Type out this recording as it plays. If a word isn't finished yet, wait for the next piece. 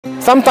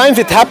Sometimes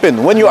it happens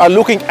when you are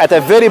looking at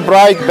a very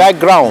bright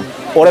background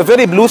or a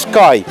very blue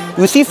sky.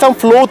 You see some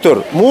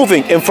floater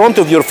moving in front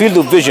of your field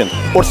of vision,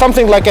 or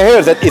something like a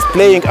hair that is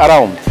playing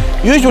around.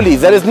 Usually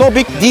there is no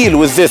big deal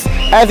with this,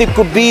 as it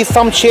could be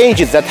some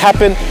changes that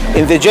happen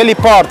in the jelly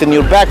part in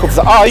your back of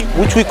the eye,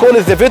 which we call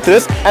as the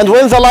vitreous, and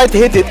when the light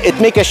hits it, it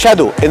makes a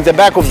shadow in the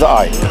back of the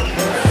eye.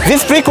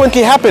 This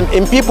frequently happens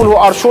in people who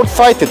are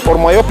short-sighted or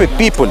myopic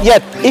people.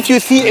 Yet, if you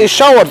see a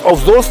shower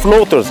of those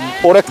floaters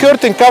or a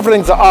curtain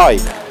covering the eye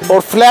or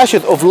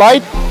flashes of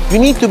light, you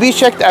need to be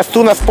checked as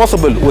soon as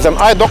possible with an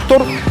eye doctor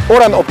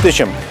or an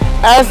optician,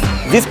 as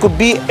this could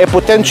be a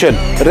potential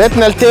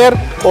retinal tear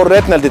or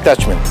retinal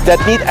detachment that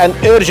need an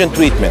urgent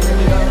treatment.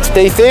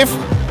 Stay safe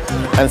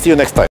and see you next time.